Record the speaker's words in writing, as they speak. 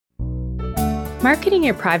Marketing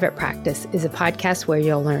Your Private Practice is a podcast where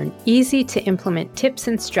you'll learn easy to implement tips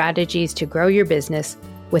and strategies to grow your business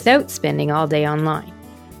without spending all day online.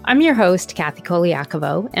 I'm your host, Kathy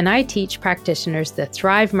Koliakovo, and I teach practitioners the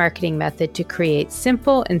Thrive marketing method to create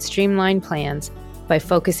simple and streamlined plans by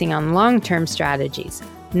focusing on long-term strategies,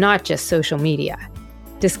 not just social media.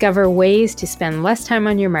 Discover ways to spend less time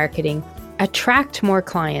on your marketing, attract more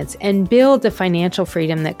clients, and build the financial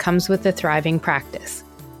freedom that comes with a thriving practice.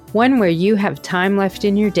 One where you have time left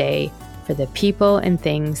in your day for the people and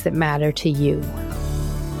things that matter to you.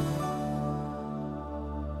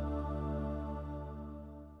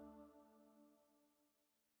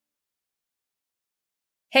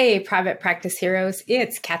 Hey, private practice heroes.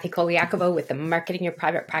 It's Kathy Koliakovo with the Marketing Your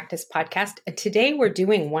Private Practice podcast. And today we're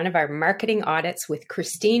doing one of our marketing audits with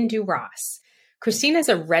Christine Duross. Christine is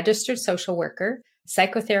a registered social worker,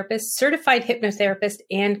 psychotherapist, certified hypnotherapist,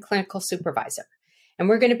 and clinical supervisor. And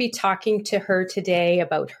we're going to be talking to her today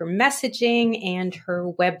about her messaging and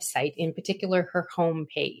her website, in particular, her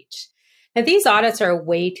homepage. Now, these audits are a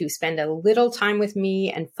way to spend a little time with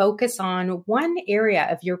me and focus on one area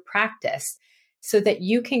of your practice so that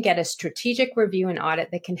you can get a strategic review and audit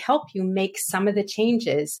that can help you make some of the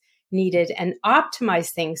changes needed and optimize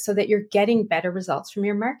things so that you're getting better results from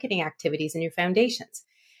your marketing activities and your foundations.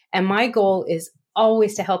 And my goal is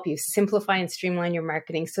always to help you simplify and streamline your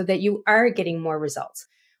marketing so that you are getting more results,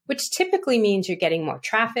 which typically means you're getting more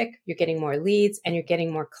traffic, you're getting more leads, and you're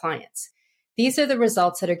getting more clients. These are the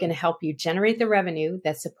results that are going to help you generate the revenue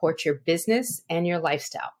that supports your business and your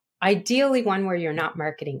lifestyle. Ideally, one where you're not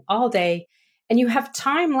marketing all day and you have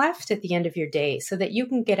time left at the end of your day so that you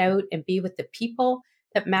can get out and be with the people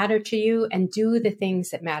that matter to you and do the things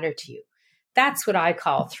that matter to you. That's what I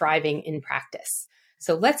call thriving in practice.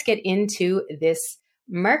 So let's get into this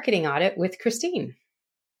marketing audit with Christine.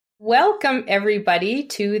 Welcome, everybody,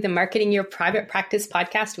 to the Marketing Your Private Practice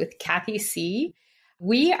podcast with Kathy C.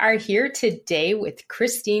 We are here today with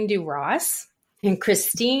Christine Duross. And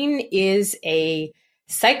Christine is a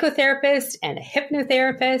psychotherapist and a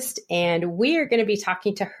hypnotherapist. And we are going to be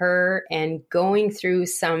talking to her and going through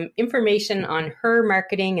some information on her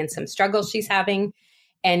marketing and some struggles she's having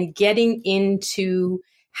and getting into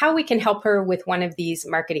how we can help her with one of these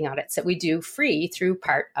marketing audits that we do free through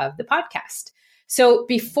part of the podcast. So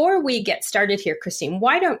before we get started here, Christine,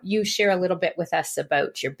 why don't you share a little bit with us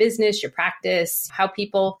about your business, your practice, how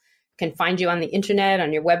people can find you on the internet,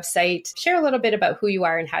 on your website. Share a little bit about who you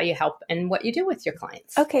are and how you help and what you do with your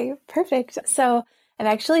clients. Okay, perfect. So I've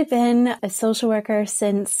actually been a social worker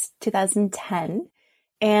since 2010.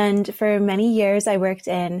 And for many years, I worked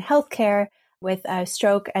in healthcare with a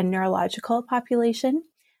stroke and neurological population.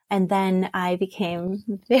 And then I became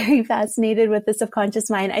very fascinated with the subconscious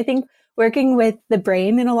mind. I think working with the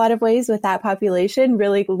brain in a lot of ways with that population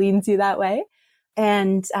really leans you that way.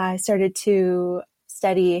 And I started to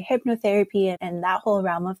study hypnotherapy and that whole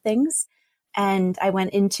realm of things. And I went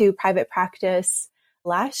into private practice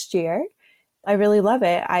last year. I really love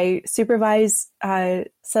it. I supervise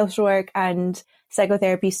social work and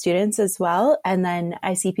psychotherapy students as well. And then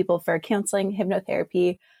I see people for counseling,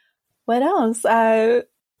 hypnotherapy. What else?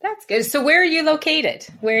 That's good. So where are you located?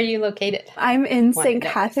 I'm in St.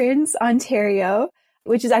 Catharines, Ontario,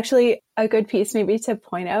 which is actually a good piece maybe to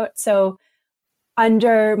point out. So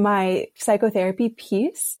under my psychotherapy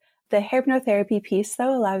piece, the hypnotherapy piece,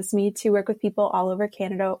 though, allows me to work with people all over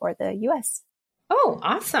Canada or the US. Oh,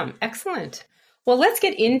 awesome. Excellent. Well, let's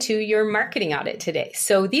get into your marketing audit today.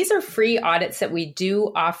 So these are free audits that we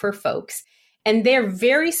do offer folks. And they're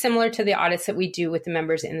very similar to the audits that we do with the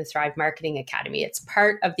members in the Thrive Marketing Academy. It's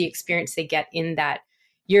part of the experience they get in that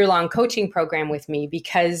year-long coaching program with me,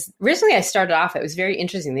 because originally I started off, it was very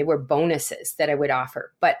interesting. They were bonuses that I would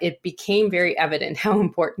offer, but it became very evident how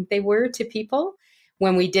important they were to people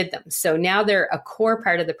when we did them. So now they're a core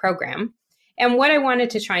part of the program. And what I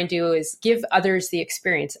wanted to try and do is give others the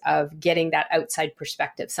experience of getting that outside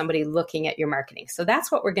perspective, somebody looking at your marketing. So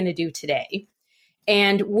that's what we're going to do today.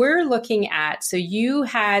 And we're looking at, so you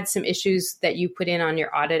had some issues that you put in on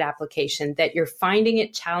your audit application that you're finding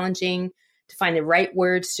it challenging to find the right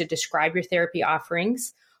words to describe your therapy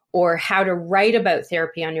offerings, or how to write about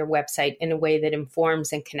therapy on your website in a way that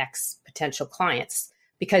informs and connects potential clients.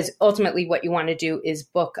 Because ultimately what you want to do is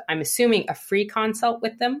book, I'm assuming, a free consult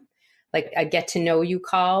with them, like a get to know you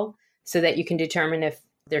call, so that you can determine if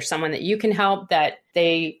there's someone that you can help, that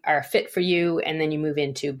they are a fit for you, and then you move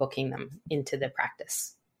into booking them into the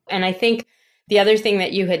practice. And I think the other thing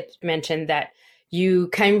that you had mentioned, that you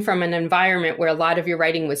came from an environment where a lot of your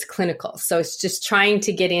writing was clinical. So it's just trying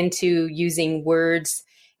to get into using words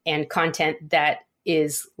and content that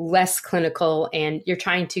is less clinical, and you're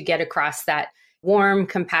trying to get across that warm,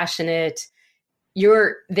 compassionate.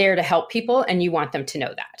 You're there to help people and you want them to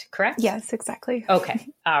know that, correct? Yes, exactly. Okay.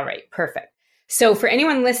 All right. Perfect. So for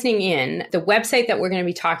anyone listening in, the website that we're going to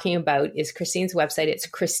be talking about is Christine's website. It's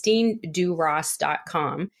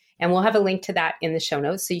christineduross.com. And we'll have a link to that in the show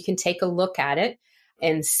notes so you can take a look at it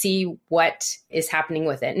and see what is happening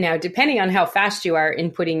with it. Now, depending on how fast you are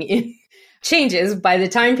in putting in changes, by the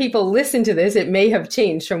time people listen to this, it may have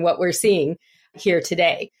changed from what we're seeing here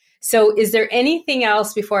today. So is there anything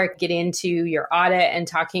else before I get into your audit and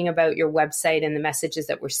talking about your website and the messages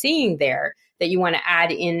that we're seeing there that you want to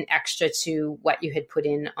add in extra to what you had put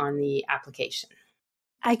in on the application?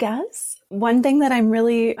 I guess one thing that I'm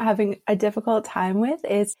really having a difficult time with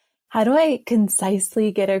is how do I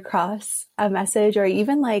concisely get across a message or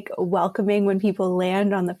even like welcoming when people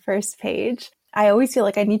land on the first page? I always feel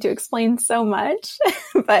like I need to explain so much,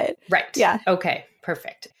 but right. Yeah. Okay,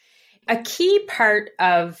 perfect. A key part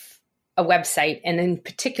of a website, and in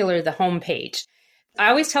particular, the homepage, I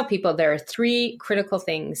always tell people there are 3 critical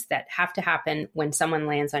things that have to happen when someone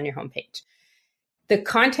lands on your homepage. The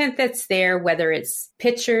content that's there, whether it's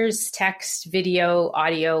pictures, text, video,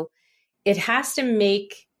 audio, it has to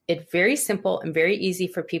make it very simple and very easy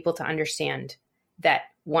for people to understand that,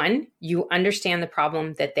 1, you understand the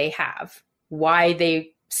problem that they have, why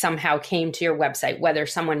they somehow came to your website, whether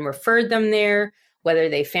someone referred them there, whether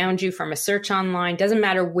they found you from a search online, doesn't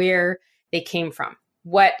matter where they came from.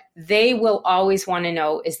 What they will always want to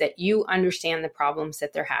know is that you understand the problems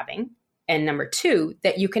that they're having. And number 2,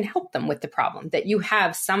 that you can help them with the problem, that you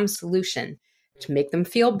have some solution to make them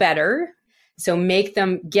feel better. So make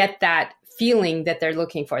them get that feeling that they're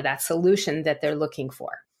looking for, that solution that they're looking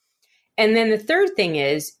for. And then the third thing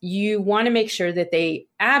is you want to make sure that they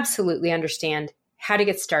absolutely understand how to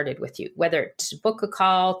get started with you, whether it's to book a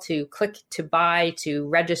call, to click to buy, to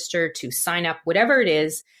register, to sign up, whatever it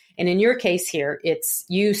is. And in your case here, it's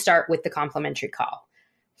you start with the complimentary call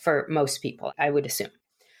for most people, I would assume.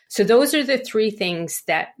 So those are the 3 things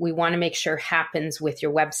that we want to make sure happens with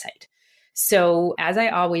your website. So as I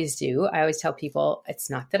always do, I always tell people,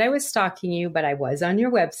 it's not that I was stalking you, but I was on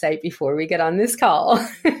your website before we get on this call.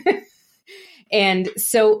 And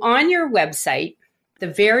so on your website, the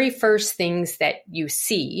very first things that you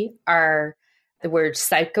see are the words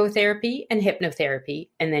psychotherapy and hypnotherapy,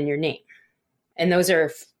 and then your name. And those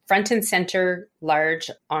are front and center, large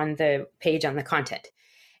on the page on the content.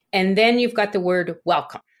 And then you've got the word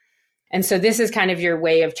welcome. And so this is kind of your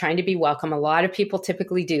way of trying to be welcome. A lot of people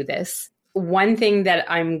typically do this. One thing that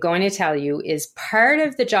I'm going to tell you is part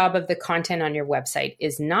of the job of the content on your website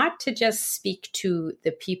is not to just speak to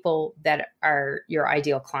the people that are your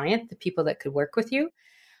ideal client, the people that could work with you,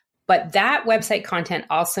 but that website content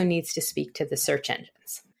also needs to speak to the search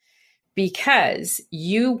engines, because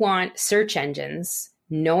you want search engines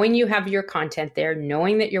knowing you have your content there,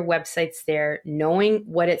 knowing that your website's there, knowing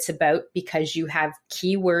what it's about, because you have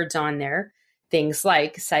keywords on there, things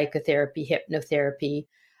like psychotherapy, hypnotherapy.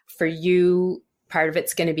 For you, part of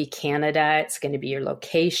it's going to be Canada, it's going to be your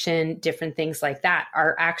location, different things like that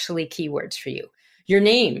are actually keywords for you. Your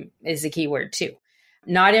name is a keyword too.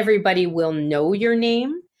 Not everybody will know your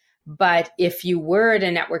name, but if you were at a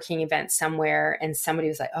networking event somewhere and somebody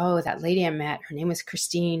was like, oh, that lady I met, her name was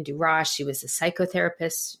Christine Duross, she was a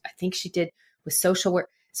psychotherapist, I think she did with social work.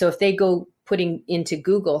 So if they go putting into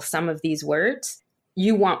Google some of these words,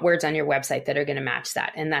 you want words on your website that are going to match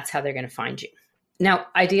that. And that's how they're going to find you. Now,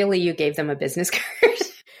 ideally, you gave them a business card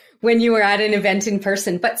when you were at an event in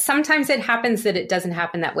person, but sometimes it happens that it doesn't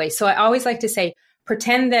happen that way. So I always like to say,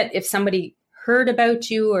 pretend that if somebody heard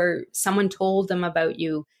about you or someone told them about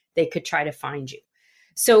you, they could try to find you.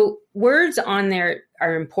 So words on there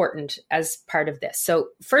are important as part of this. So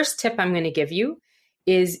first tip I'm going to give you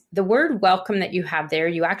is the word welcome that you have there,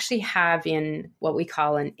 you actually have in what we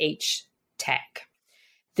call an H tag.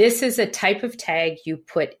 This is a type of tag you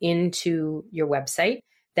put into your website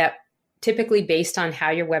that typically, based on how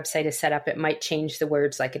your website is set up, it might change the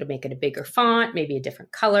words, like it'll make it a bigger font, maybe a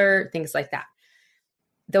different color, things like that.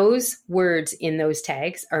 Those words in those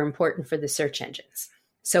tags are important for the search engines.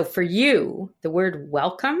 So for you, the word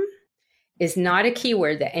welcome is not a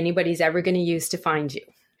keyword that anybody's ever going to use to find you.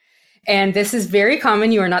 And this is very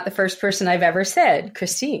common. You are not the first person I've ever said,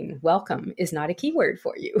 Christine, welcome is not a keyword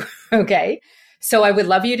for you. Okay. So I would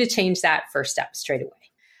love you to change that first step straight away.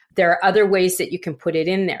 There are other ways that you can put it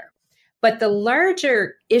in there. But the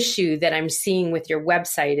larger issue that I'm seeing with your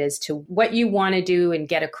website as to what you want to do and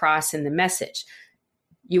get across in the message,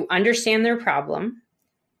 you understand their problem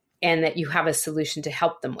and that you have a solution to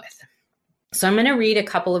help them with. So I'm going to read a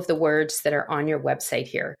couple of the words that are on your website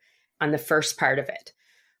here on the first part of it.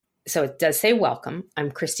 So it does say welcome.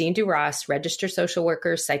 I'm Christine Duross, registered social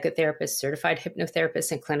worker, psychotherapist, certified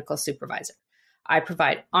hypnotherapist, and clinical supervisor. I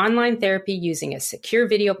provide online therapy using a secure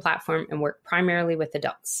video platform and work primarily with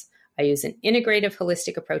adults. I use an integrative,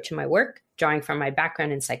 holistic approach in my work, drawing from my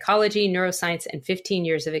background in psychology, neuroscience, and 15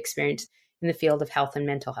 years of experience in the field of health and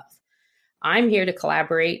mental health. I'm here to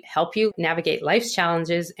collaborate, help you navigate life's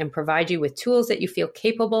challenges, and provide you with tools that you feel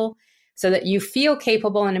capable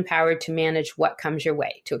and empowered to manage what comes your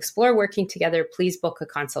way. To explore working together, please book a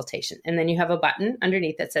consultation. And then you have a button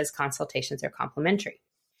underneath that says consultations are complimentary.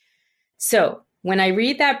 So when I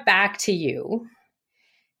read that back to you,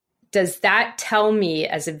 does that tell me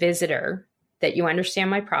as a visitor that you understand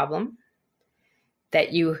my problem,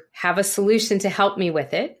 that you have a solution to help me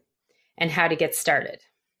with it, and how to get started?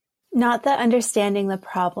 Not the understanding the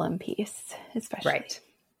problem piece, especially.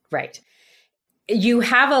 Right. You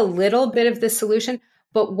have a little bit of the solution,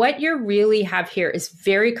 but what you really have here is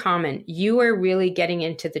very common. You are really getting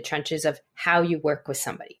into the trenches of how you work with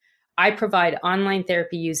somebody. I provide online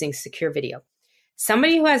therapy using secure video.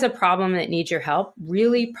 Somebody who has a problem that needs your help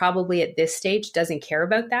really probably at this stage doesn't care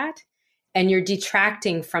about that. And you're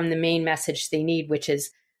detracting from the main message they need, which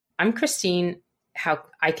is, I'm Christine, how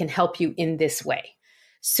I can help you in this way.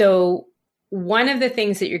 So one of the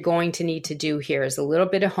things that you're going to need to do here is a little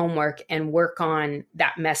bit of homework and work on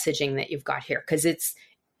that messaging that you've got here, because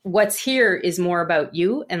what's here is more about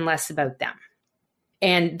you and less about them.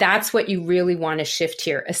 And that's what you really want to shift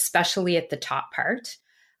here, especially at the top part,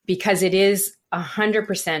 because it is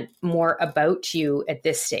 100% more about you at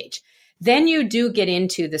this stage. Then you do get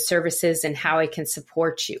into the services and how I can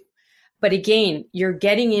support you. But again, you're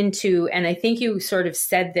getting into, and I think you sort of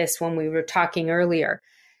said this when we were talking earlier,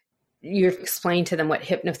 you explained to them what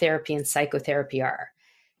hypnotherapy and psychotherapy are.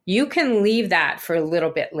 You can leave that for a little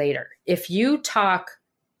bit later. If you talk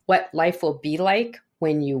what life will be like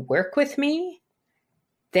when you work with me,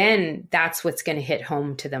 then that's what's going to hit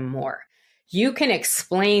home to them more. You can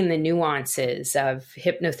explain the nuances of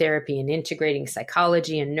hypnotherapy and integrating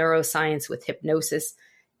psychology and neuroscience with hypnosis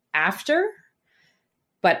after.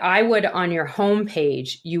 But I would, on your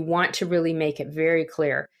homepage, you want to really make it very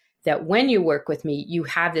clear that when you work with me, you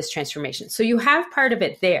have this transformation. So you have part of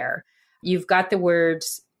it there. You've got the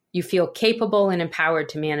words, you feel capable and empowered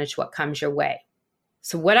to manage what comes your way.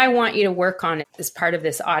 So what I want you to work on as part of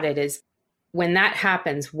this audit is, when that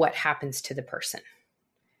happens, what happens to the person?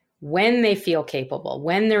 When they feel capable,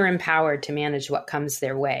 when they're empowered to manage what comes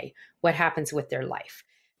their way, what happens with their life?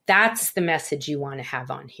 That's the message you want to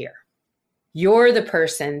have on here. You're the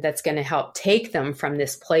person that's going to help take them from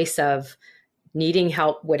this place of needing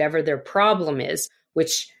help, whatever their problem is,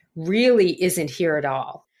 which really isn't here at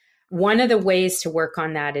all. One of the ways to work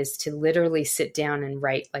on that is to literally sit down and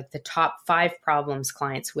write like the top 5 problems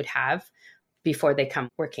clients would have before they come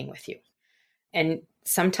working with you. And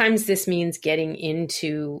sometimes this means getting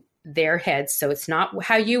into their heads. So it's not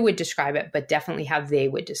how you would describe it, but definitely how they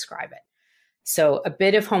would describe it. So a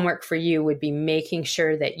bit of homework for you would be making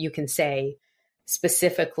sure that you can say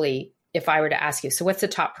specifically, if I were to ask you, so what's the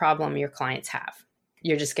top problem your clients have?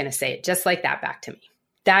 You're just going to say it just like that back to me.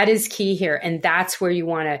 That is key here. And that's where you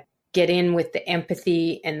want to get in with the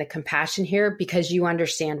empathy and the compassion here, because you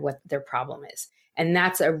understand what their problem is. And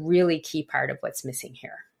that's a really key part of what's missing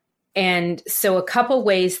here. And so a couple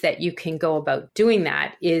ways that you can go about doing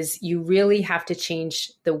that is you really have to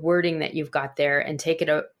change the wording that you've got there and take it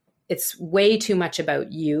out. It's way too much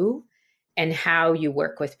about you and how you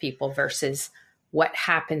work with people versus what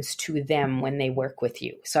happens to them when they work with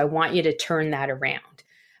you. So I want you to turn that around.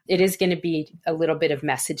 It is going to be a little bit of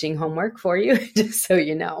messaging homework for you, just so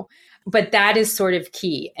you know. But that is sort of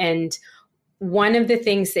key. And one of the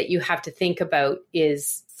things that you have to think about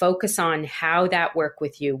is focus on how that work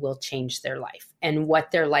with you will change their life and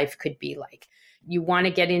what their life could be like. You want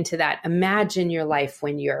to get into that. Imagine your life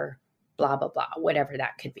when you're blah, blah, blah, whatever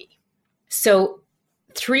that could be. So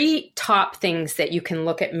 3 top things that you can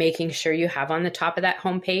look at making sure you have on the top of that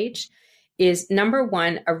homepage is, number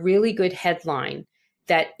 1, a really good headline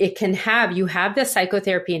that it can have. You have the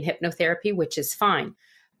psychotherapy and hypnotherapy, which is fine,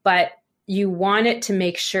 but you want it to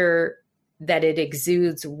make sure that it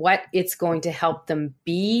exudes what it's going to help them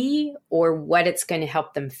be or what it's going to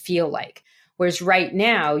help them feel like. Whereas right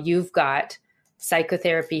now you've got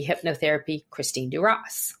psychotherapy, hypnotherapy, Christine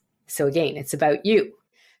Duross. So again, it's about you.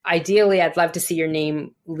 Ideally, I'd love to see your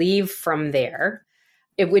name leave from there.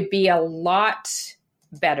 It would be a lot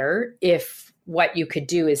better if what you could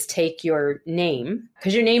do is take your name,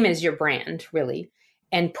 because your name is your brand, really,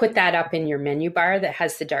 and put that up in your menu bar that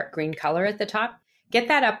has the dark green color at the top. Get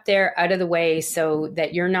that up there out of the way so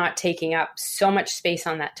that you're not taking up so much space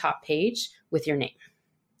on that top page with your name.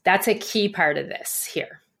 That's a key part of this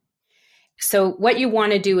here. So what you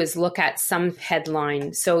want to do is look at some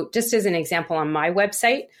headline. So just as an example, on my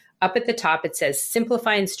website, up at the top, it says,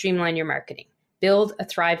 simplify and streamline your marketing. Build a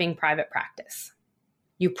thriving private practice.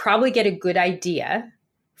 You probably get a good idea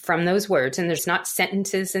from those words, and there's not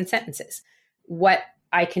sentences and sentences, what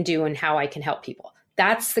I can do and how I can help people.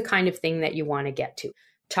 That's the kind of thing that you want to get to.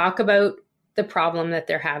 Talk about the problem that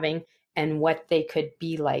they're having and what they could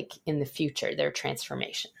be like in the future, their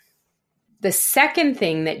transformation. The second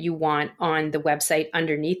thing that you want on the website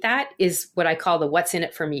underneath that is what I call the what's in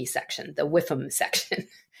it for me section, the WIFM section.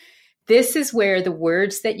 This is where the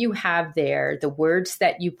words that you have there, the words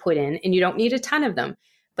that you put in, and you don't need a ton of them,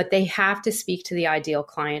 but they have to speak to the ideal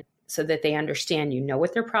client so that they understand you know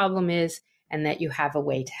what their problem is and that you have a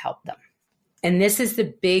way to help them. And this is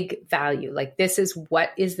the big value. Like, this is what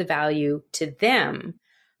is the value to them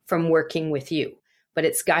from working with you, but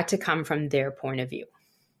it's got to come from their point of view.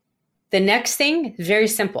 The next thing, very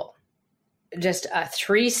simple, just a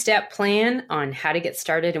 3-step plan on how to get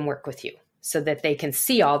started and work with you so that they can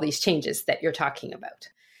see all these changes that you're talking about.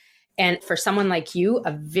 And for someone like you,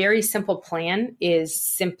 a very simple plan is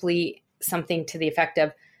simply something to the effect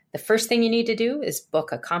of, the first thing you need to do is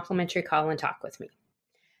book a complimentary call and talk with me.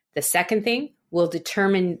 The second thing will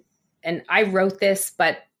determine, and I wrote this,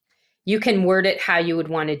 but you can word it how you would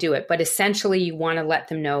want to do it. But essentially, you want to let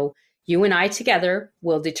them know you and I together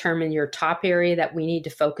will determine your top area that we need to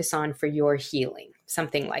focus on for your healing,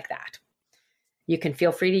 something like that. You can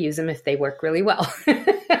feel free to use them if they work really well.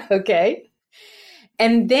 Okay.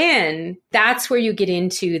 And then that's where you get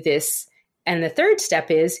into this. And the third step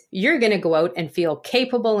is you're going to go out and feel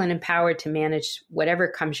capable and empowered to manage whatever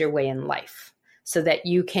comes your way in life so that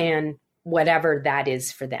you can, whatever that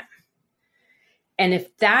is for them. And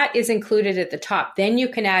if that is included at the top, then you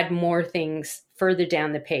can add more things further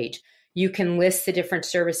down the page. You can list the different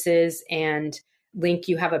services and link.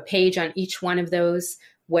 You have a page on each one of those,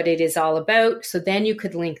 what it is all about. So then you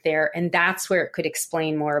could link there, and that's where it could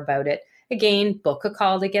explain more about it. Again, book a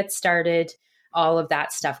call to get started. All of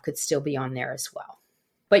that stuff could still be on there as well.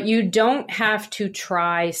 But you don't have to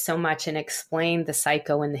try so much and explain the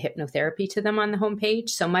psycho and the hypnotherapy to them on the homepage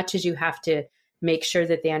so much as you have to make sure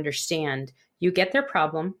that they understand you get their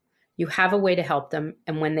problem, you have a way to help them,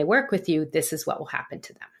 and when they work with you, this is what will happen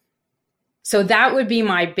to them. So that would be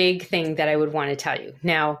my big thing that I would want to tell you.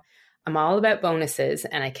 Now, I'm all about bonuses,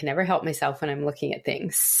 and I can never help myself when I'm looking at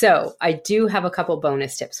things. So I do have a couple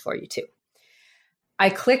bonus tips for you too. I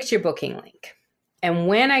clicked your booking link. And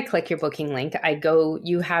when I click your booking link,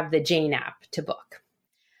 you have the Jane app to book.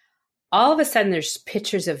 All of a sudden, there's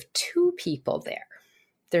pictures of 2 people there.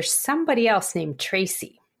 There's somebody else named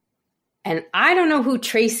Tracy. And I don't know who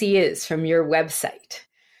Tracy is from your website.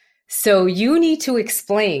 So you need to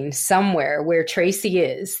explain somewhere where Tracy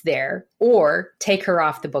is there or take her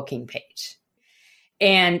off the booking page.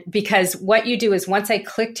 And because what you do is once I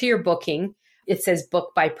click to your booking, it says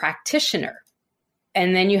book by practitioner.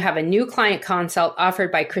 And then you have a new client consult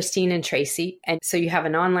offered by Christine and Tracy. And so you have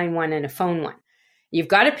an online one and a phone one. You've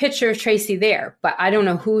got a picture of Tracy there, but I don't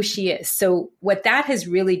know who she is. So what that has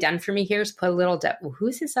really done for me here is put a little doubt. Well,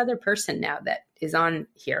 who's this other person now that is on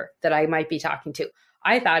here that I might be talking to?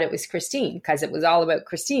 I thought it was Christine because it was all about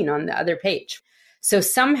Christine on the other page. So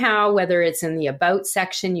somehow, whether it's in the about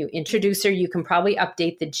section, you introduce her, you can probably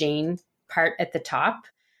update the Jane part at the top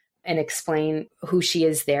and explain who she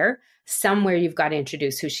is there. Somewhere you've got to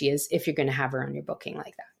introduce who she is if you're going to have her on your booking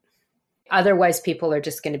like that. Otherwise, people are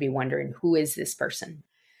just going to be wondering, who is this person?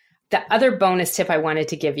 The other bonus tip I wanted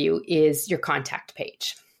to give you is your contact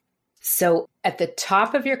page. So at the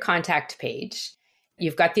top of your contact page,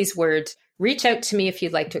 you've got these words, reach out to me if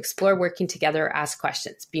you'd like to explore working together or ask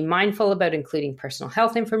questions. Be mindful about including personal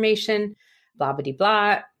health information, blah, blah,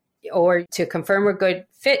 blah. Or to confirm a good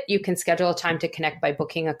fit, you can schedule a time to connect by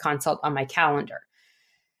booking a consult on my calendar.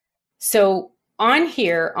 So on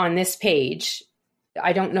here, on this page,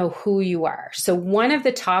 I don't know who you are. So one of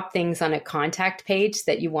the top things on a contact page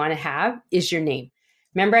that you want to have is your name.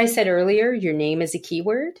 Remember I said earlier, your name is a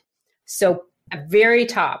keyword. So at very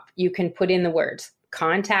top, you can put in the words,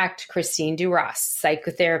 contact Christine Duross,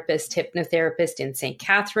 psychotherapist, hypnotherapist in St.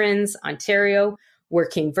 Catharines, Ontario,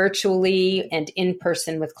 working virtually and in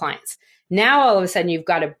person with clients. Now, all of a sudden, you've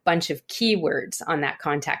got a bunch of keywords on that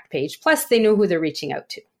contact page, plus they know who they're reaching out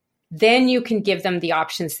to. Then you can give them the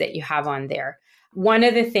options that you have on there. One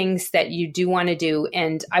of the things that you do want to do,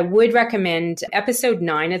 and I would recommend episode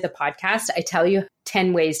 9 of the podcast, I tell you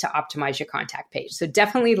 10 ways to optimize your contact page. So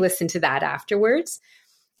definitely listen to that afterwards.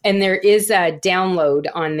 And there is a download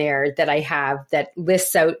on there that I have that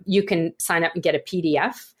lists out, you can sign up and get a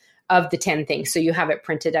PDF of the 10 things. So you have it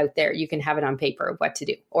printed out there. You can have it on paper of what to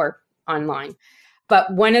do or online.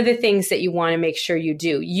 But one of the things that you want to make sure you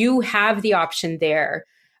do, you have the option there.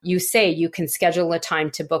 You say you can schedule a time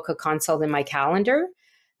to book a consult in my calendar.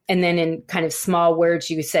 And then in kind of small words,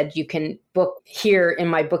 you said you can book here in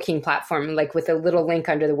my booking platform, like with a little link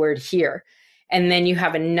under the word here. And then you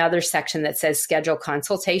have another section that says schedule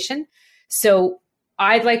consultation. So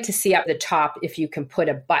I'd like to see at the top if you can put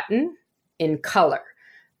a button in color,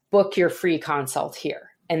 book your free consult here,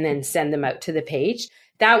 and then send them out to the page.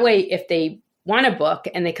 That way, if they want to book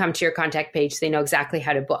and they come to your contact page, they know exactly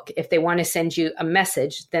how to book. If they want to send you a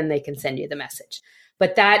message, then they can send you the message.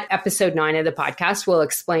 But that episode 9 of the podcast will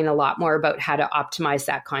explain a lot more about how to optimize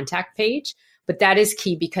that contact page. But that is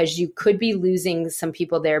key because you could be losing some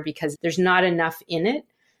people there because there's not enough in it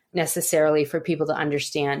necessarily for people to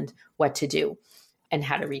understand what to do and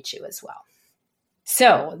how to reach you as well.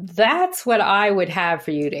 So that's what I would have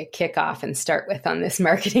for you to kick off and start with on this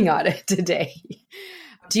marketing audit today.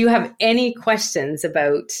 Do you have any questions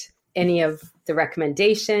about any of the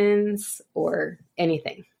recommendations or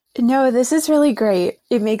anything? No, this is really great.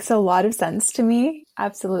 It makes a lot of sense to me.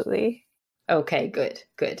 Absolutely. Okay,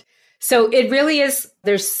 good. So it really is,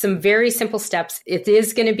 there's some very simple steps. It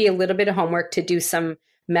is going to be a little bit of homework to do some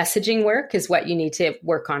messaging work is what you need to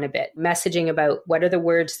work on a bit. Messaging about what are the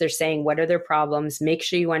words they're saying, what are their problems, make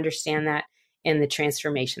sure you understand that and the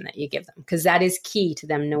transformation that you give them, because that is key to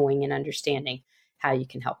them knowing and understanding how you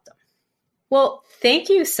can help them. Well, thank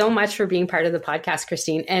you so much for being part of the podcast,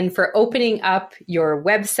 Christine, and for opening up your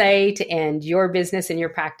website and your business and your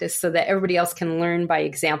practice so that everybody else can learn by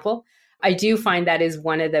example. I do find that is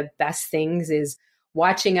one of the best things is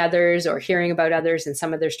watching others or hearing about others and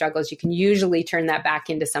some of their struggles. You can usually turn that back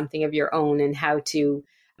into something of your own and how to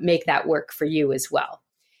make that work for you as well.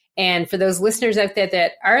 And for those listeners out there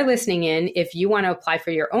that are listening in, if you want to apply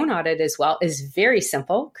for your own audit as well, is very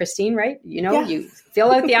simple. Christine, right? You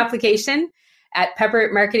fill out the application at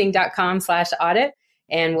pepperitmarketing.com/audit,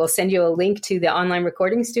 and we'll send you a link to the online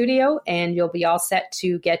recording studio, and you'll be all set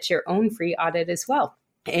to get your own free audit as well.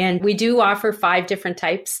 And we do offer 5 different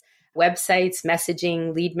types: websites,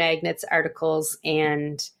 messaging, lead magnets, articles,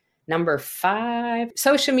 and number 5,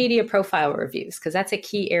 social media profile reviews, because that's a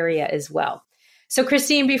key area as well. So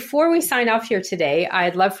Christine, before we sign off here today,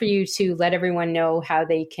 I'd love for you to let everyone know how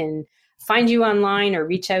they can find you online or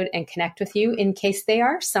reach out and connect with you in case they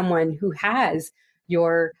are someone who has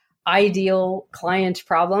your ideal client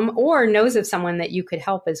problem or knows of someone that you could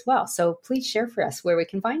help as well. So please share for us where we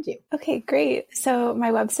can find you. Okay, great. So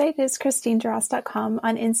my website is christineduross.com.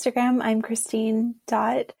 On Instagram, I'm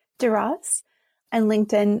christine.duross. And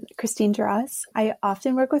LinkedIn, Christine Duross. I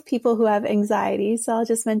often work with people who have anxiety, so I'll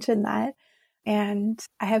just mention that. And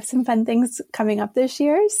I have some fun things coming up this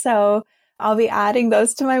year, so I'll be adding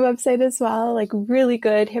those to my website as well, like really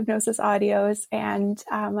good hypnosis audios and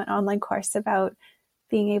an online course about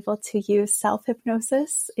being able to use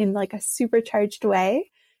self-hypnosis in like a supercharged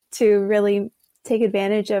way to really take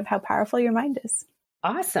advantage of how powerful your mind is.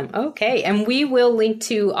 Awesome. Okay. And we will link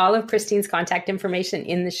to all of Christine's contact information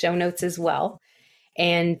in the show notes as well.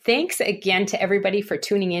 And thanks again to everybody for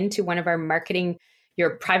tuning in to one of our Marketing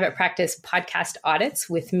Your Private Practice podcast audits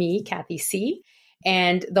with me, Kathy C.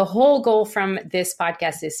 And the whole goal from this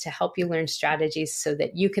podcast is to help you learn strategies so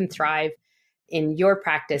that you can thrive in your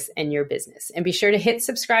practice and your business. And be sure to hit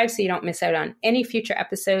subscribe so you don't miss out on any future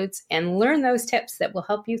episodes and learn those tips that will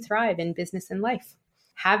help you thrive in business and life.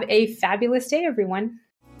 Have a fabulous day, everyone.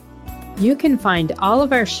 You can find all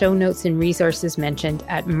of our show notes and resources mentioned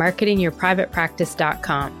at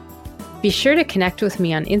marketingyourprivatepractice.com. Be sure to connect with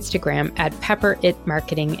me on Instagram at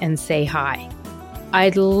pepperitmarketing and say hi.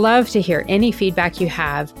 I'd love to hear any feedback you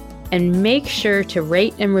have, and make sure to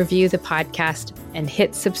rate and review the podcast and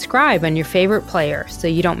hit subscribe on your favorite player so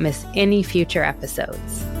you don't miss any future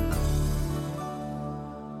episodes.